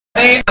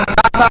Kani ang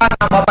tasa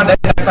na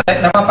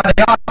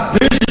mapadayon.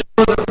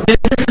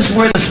 This is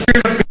where the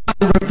Spirit of God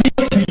will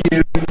reveal to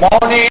you.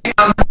 Mauni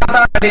ang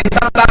tasa na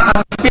tata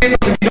ang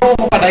Spirit of God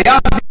mapadayon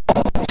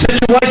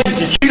situations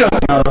that you don't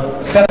know.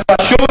 Sa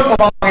sitwasyon o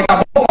mga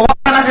kitabo,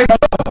 wala na kay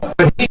balo.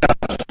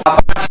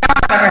 Kapasya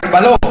na kay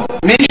balo.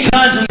 Many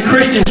times in the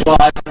Christian's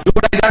life,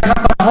 doon ay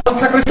nagkapanahon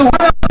sa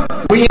Kristohanan.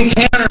 We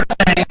encounter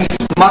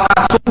things,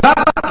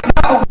 makasugat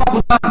kita o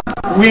mabutan.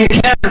 We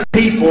encounter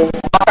people,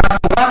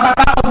 makasugat kita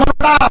o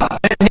mabutan.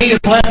 That need a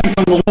blessing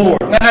from the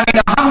Lord. Na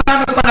nanginahanglan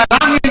at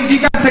panalangin hindi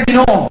ka sa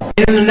Ginoo.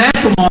 In the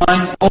natural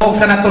mind, o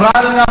sa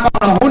natural na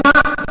panahuna,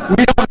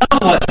 we don't know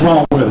what's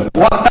wrong with it.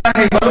 Wala na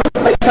kay balo.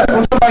 We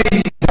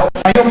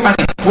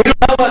don't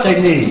know what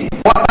they need.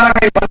 What na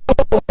kay balo.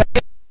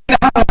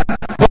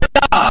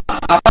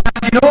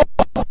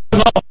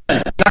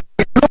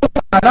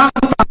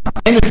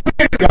 In the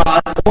Spirit of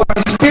God, or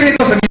the Spirit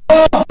of the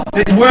Lord,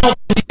 this world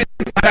is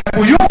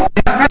puyo,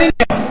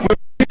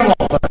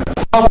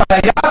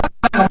 kanya,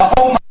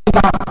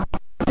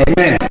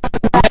 amen.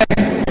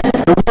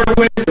 The word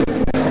wisdom,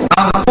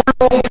 ang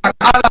pulong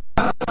pag-alam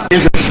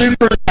is a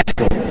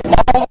supernatural.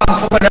 Ang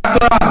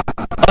supernatural,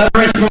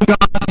 utterance from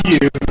God to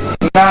you,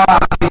 na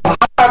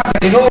ipahatag na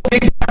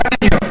inobig sa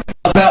kanya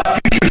about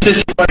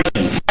future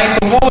situations. Ay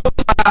tungkol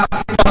sa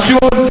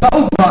sitwasyon sa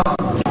ugma,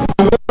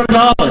 the word of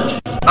knowledge,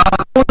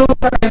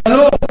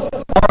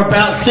 or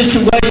about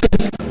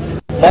situations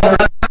or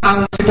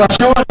ang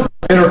sitwasyon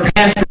pero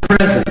past or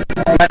present.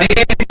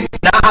 Maniin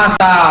na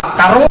sa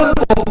karon o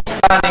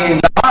sa nanging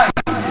labay.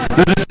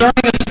 The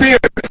discerning of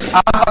spirits,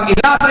 ang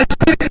pag-ila sa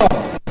Espiritu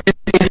is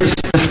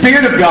the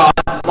Spirit of God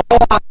o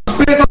ang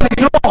Espiritu ng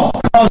Ginoo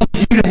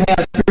causes you to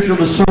have spiritual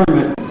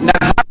discernment.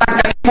 Naghatag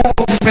ka mo o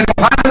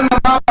Espirituhan ng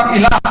mga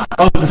pag-ila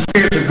of the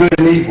Spirit of good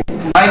and evil.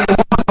 May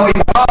tungkol o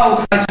ibabaw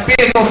sa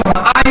Espiritu sa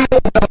maayo o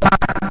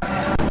dawahan.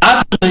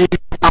 Actually,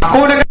 ako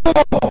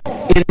nagatuo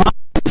in my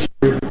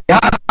ministry.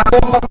 Yan ako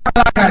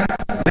magpalagay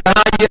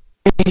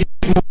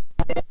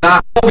na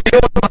ako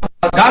yun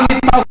magamit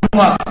pa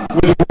mga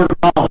with the word of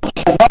knowledge.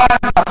 Uban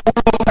sa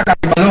pulong sa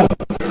kaibalo.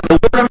 The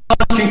word of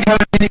knowledge can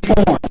come in many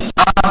forms.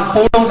 Ang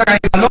pulong sa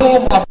kaibalo,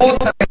 abot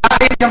sa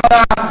tilahin ng mga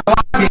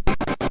tawagin,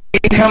 it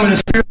can come in a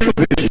spiritual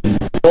vision.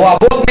 O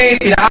abot na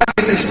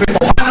pinaakit sa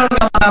espirituhanan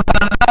ng mga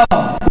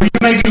pananaw. Where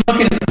you may be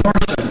looking at the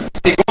person.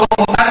 Siguro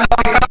mo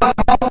tanaw ikaw,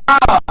 and all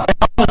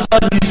of a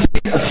sudden you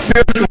see a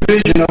spiritual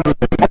vision over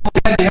them.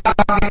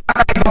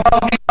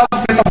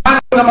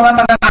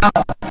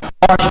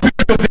 Or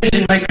spiritual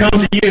vision may come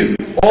to you.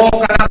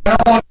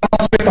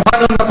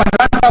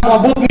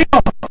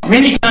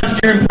 Many times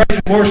during praise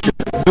and worship,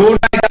 I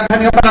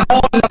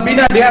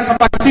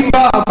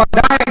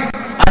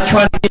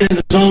try to get in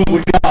the zone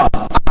with God.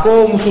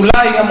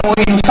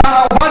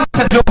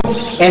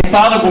 And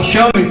Father will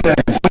show me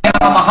things.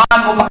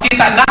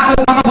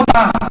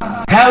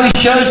 How He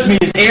shows me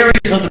is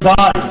areas of the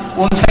body.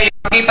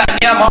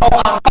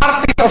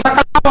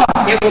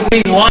 It will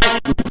be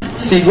light.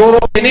 Siguro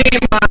kini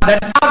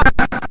madanagan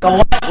the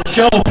light will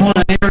show upon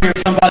an area of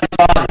somebody's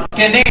body.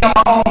 Kini ang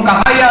maong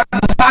kahayag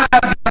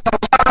musagad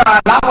sa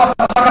lawas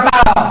sa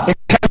pagkatao. It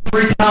comes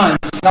 3 times.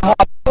 Na mo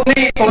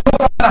ni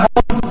tulungan na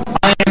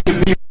I am to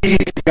be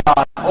obedient to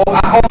God. O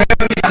ako ngayon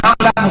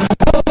pinahanglan mo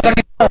subot sa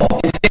ito.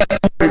 Instead of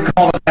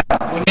recall it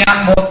out. Unya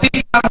mo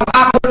tingnan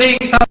ako ni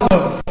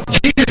tawag.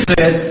 Jesus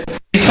said,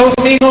 He told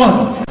me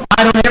on, I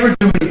don't ever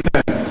do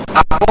anything.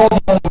 Ako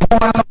mo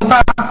buwan sa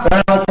utak, but I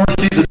don't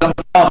proceed to the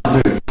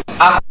Father.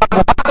 Ako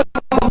buhat sa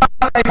utak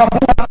ay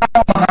kabuhat sa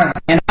kamahan.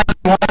 And I do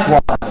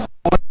likewise.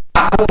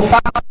 Ako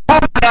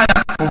pagpapaya na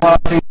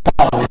buhat sa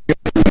Father.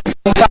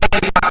 Kung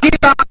tayo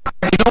makita,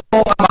 Ginoo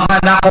ang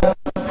mahal ako.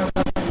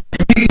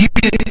 The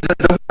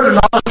word of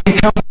knowledge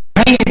becomes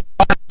pain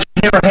like you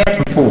never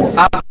had before.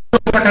 Ako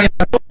sa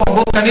kanito,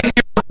 kaya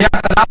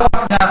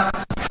kalawak na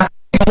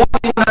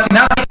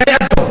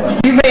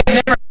you may have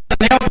never had an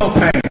elbow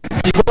pain.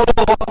 Siguro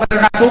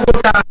nakasugod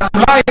ka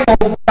tulay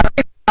o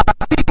sakit sa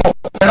tiko.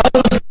 Pero all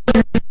of a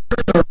sudden,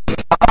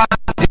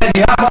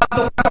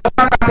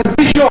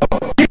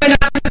 you may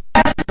not do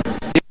that.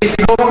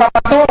 Siguro ka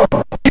pastor.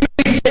 You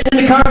may sit in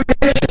the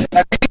congregation.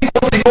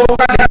 Siguro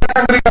ka diyan sa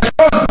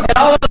congregation. And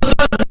all of a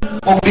sudden,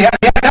 kung diyan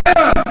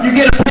you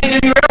get a pain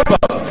in your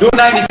elbow. Doon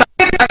na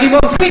sakit ang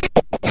ibang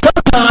tiko.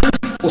 Sometimes,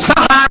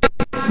 usahay,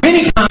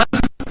 many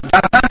times,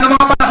 datan ng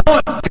mga panahon.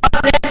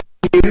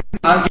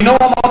 Ang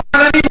ginawa mo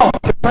para nimo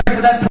to pray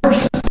for that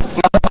person.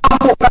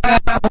 Mapapako ka na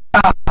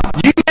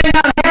you may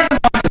not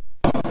have much.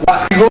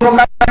 Siguro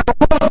ka na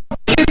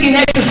you can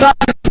exercise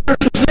the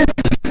spiritual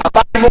senses.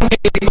 Kapag mong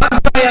ibigay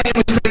ang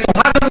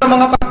espirituhan ng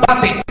mga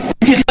pagbati.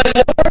 You say,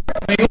 Lord,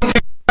 may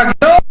ulit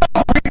no,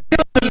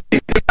 reveal to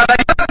me.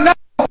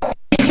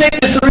 He said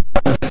this real.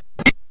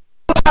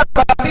 Sa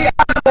pagkatian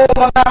mo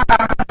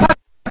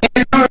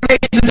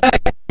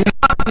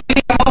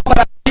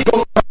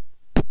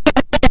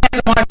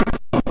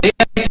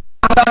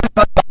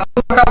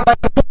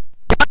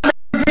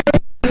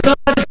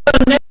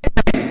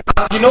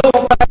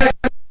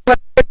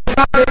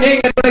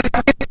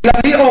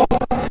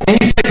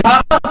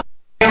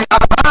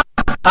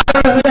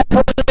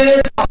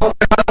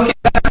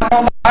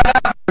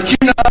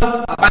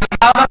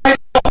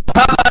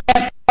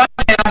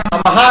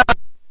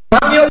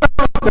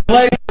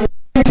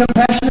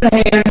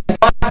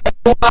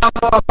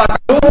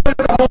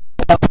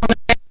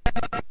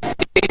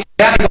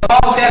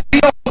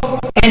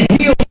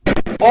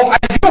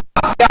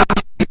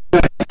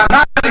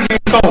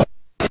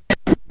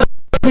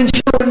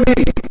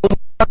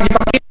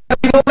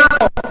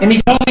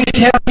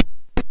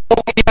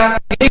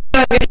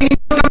begin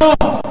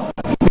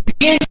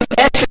to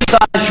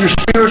exercise your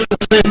spiritual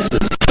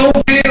senses.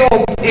 Subiyo,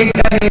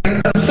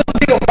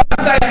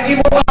 bagay ang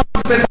imo ang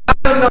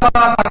pagkakataon ng mga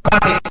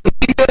pagkain.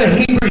 Dito in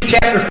Hebrews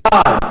chapter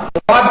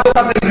 5,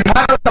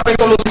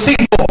 Kapitulo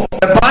 5,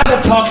 the Bible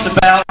talks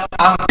about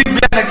ang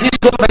Biblia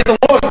nag-hisgot by the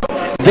Lord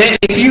that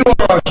if you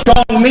are a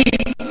strong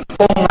meat,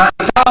 kung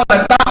ikaw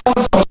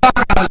nagtaon sa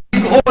usaha,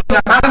 ligoon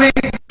na namin,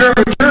 you're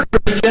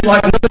Christian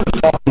like Luke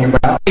was talking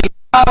about.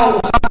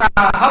 Ikaw,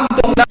 usaha,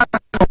 hamdong na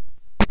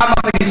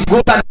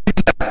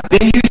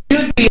then you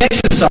should be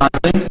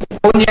exercising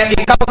kung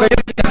ikaw kayo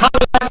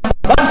kinahalan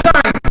one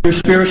side of your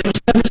spiritual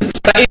senses.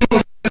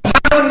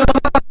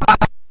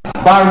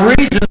 By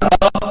reason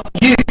of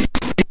you.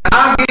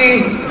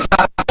 Inagi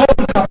sa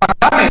taon sa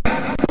pagkamit.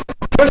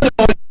 First of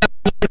all,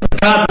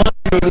 God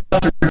wants you to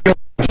reveal to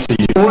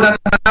you. Una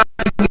sa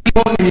natin,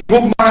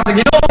 hinigugma sa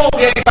Ginoo,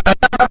 kaya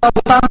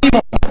ipanagkakabutang mo,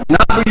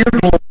 not for your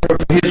glory,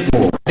 but for His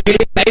glory.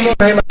 Kaya mo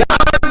tayo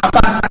magdaan,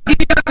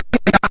 kapasakitan,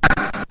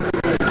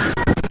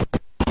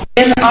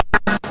 in our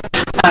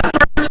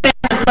first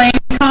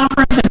Plains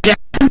Conference in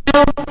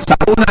Jacksonville, sa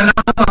una na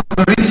mga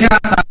probinsya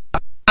sa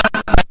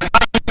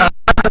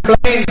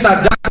Plains sa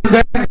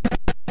Jacksonville,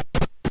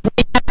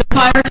 we had the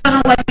fire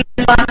tunnel like we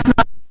did last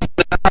night.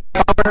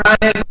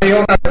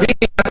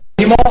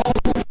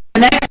 The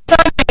next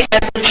Sunday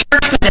at the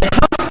church that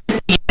hosted the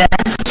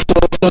event,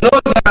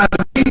 sunod na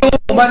dito,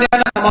 kumanya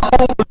na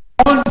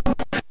makaupuan,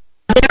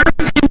 there is a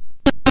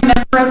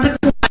member of the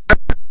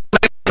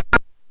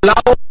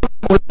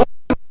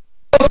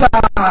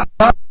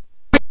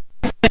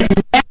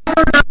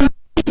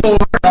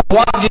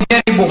choir,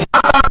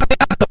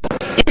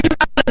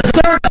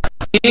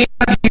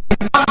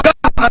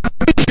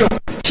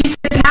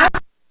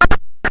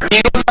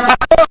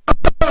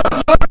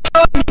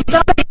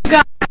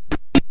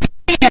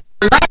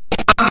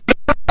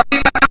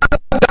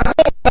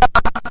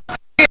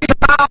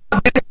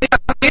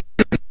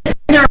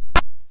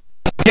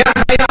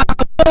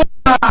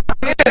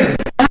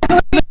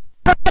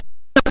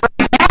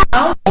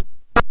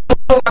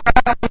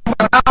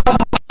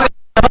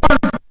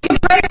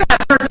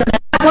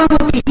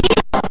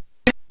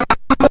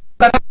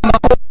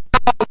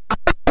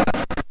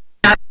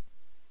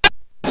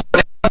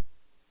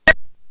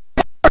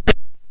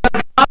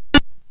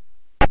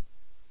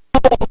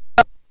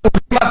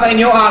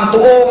 inyo ang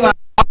tuong